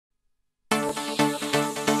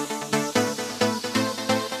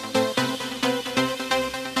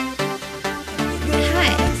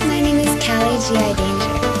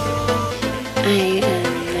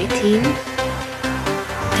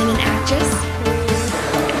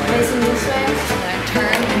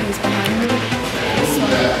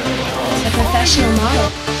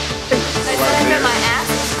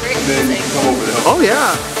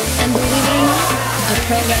yeah. And believe it or not, a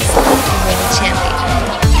pro wrestling world champion.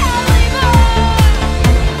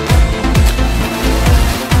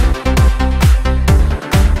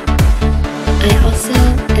 I also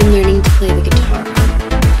am learning to play the guitar.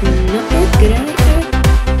 I'm not very good at it yet,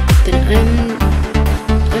 but I'm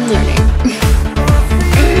learning.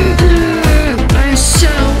 I'm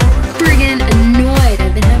so friggin' annoyed.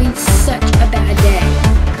 I've been having such a bad day.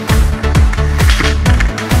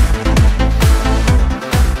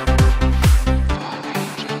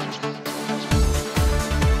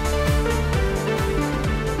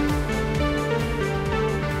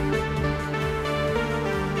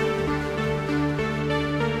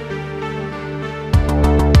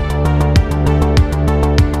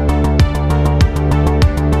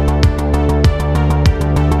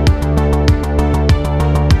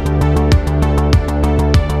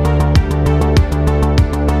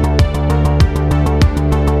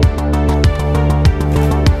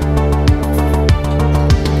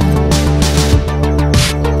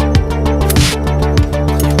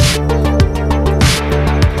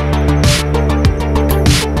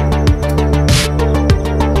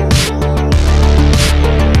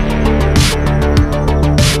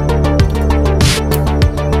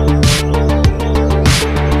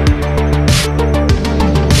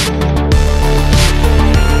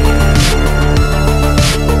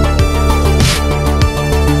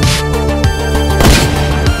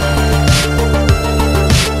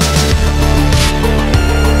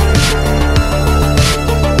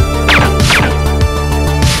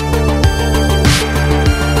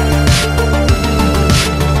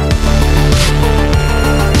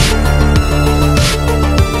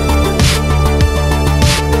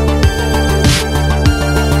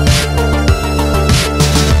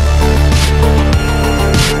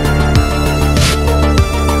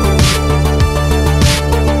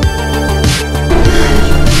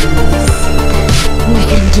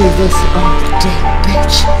 Do this all day,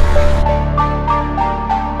 bitch.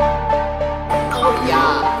 Oh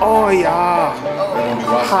yeah. Oh yeah.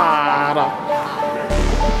 Harder.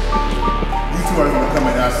 You two are gonna come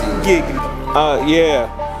and ask you. Yeah.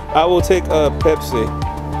 I will take a Pepsi.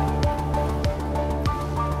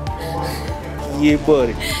 Yeah,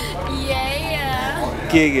 buddy. Yeah.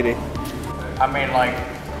 Giggity. I mean, like,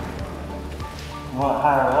 What,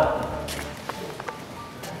 higher up?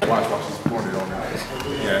 Watch she's pouring it on there.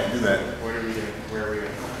 Yeah, do that. what are we doing? Where are we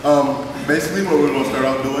going? Basically what we're gonna start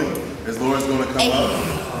off doing is Laura's gonna come up.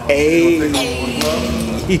 Hey. She's gonna take off one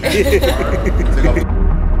glove.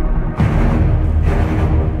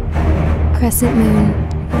 Crescent moon,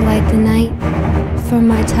 light the night from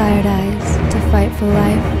my tired eyes to fight for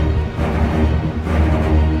life.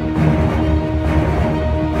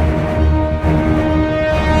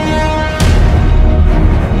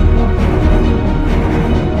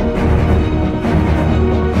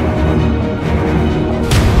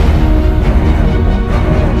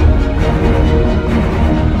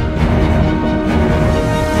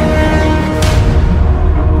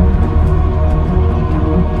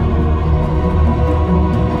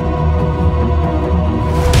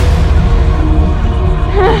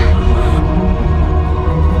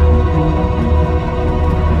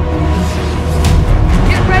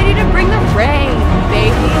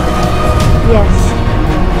 Yes,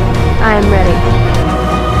 I am ready.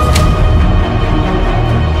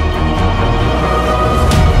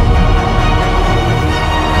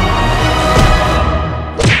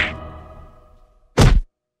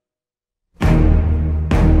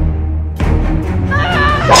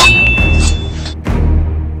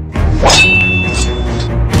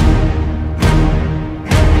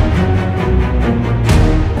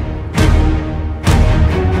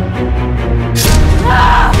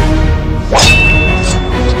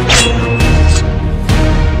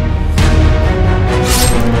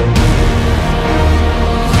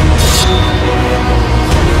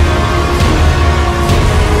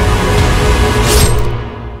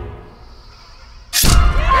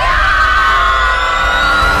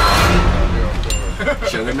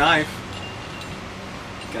 Show the knife.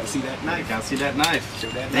 Gotta see that knife. Gotta see that knife. Show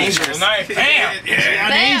that Dangerous knife. Bam! Yeah,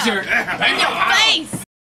 danger. Bam your face!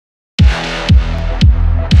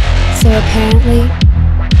 So apparently,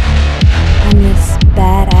 I'm this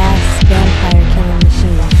badass vampire killing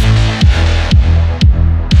machine.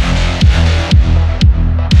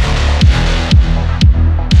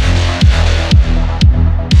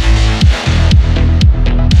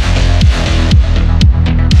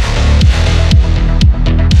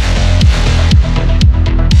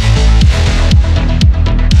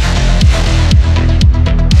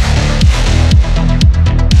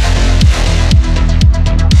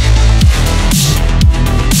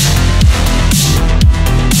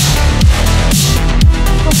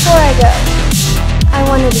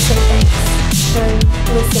 wanted to say thanks for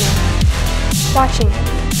listening, watching it.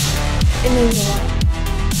 It means a lot.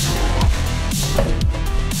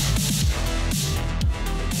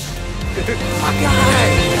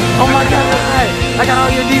 Oh my god! I got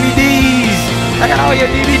all your DVDs! I got all your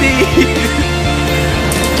DVDs!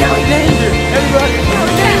 Cali Danger! Everybody!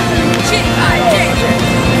 Danger!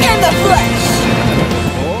 In the flesh!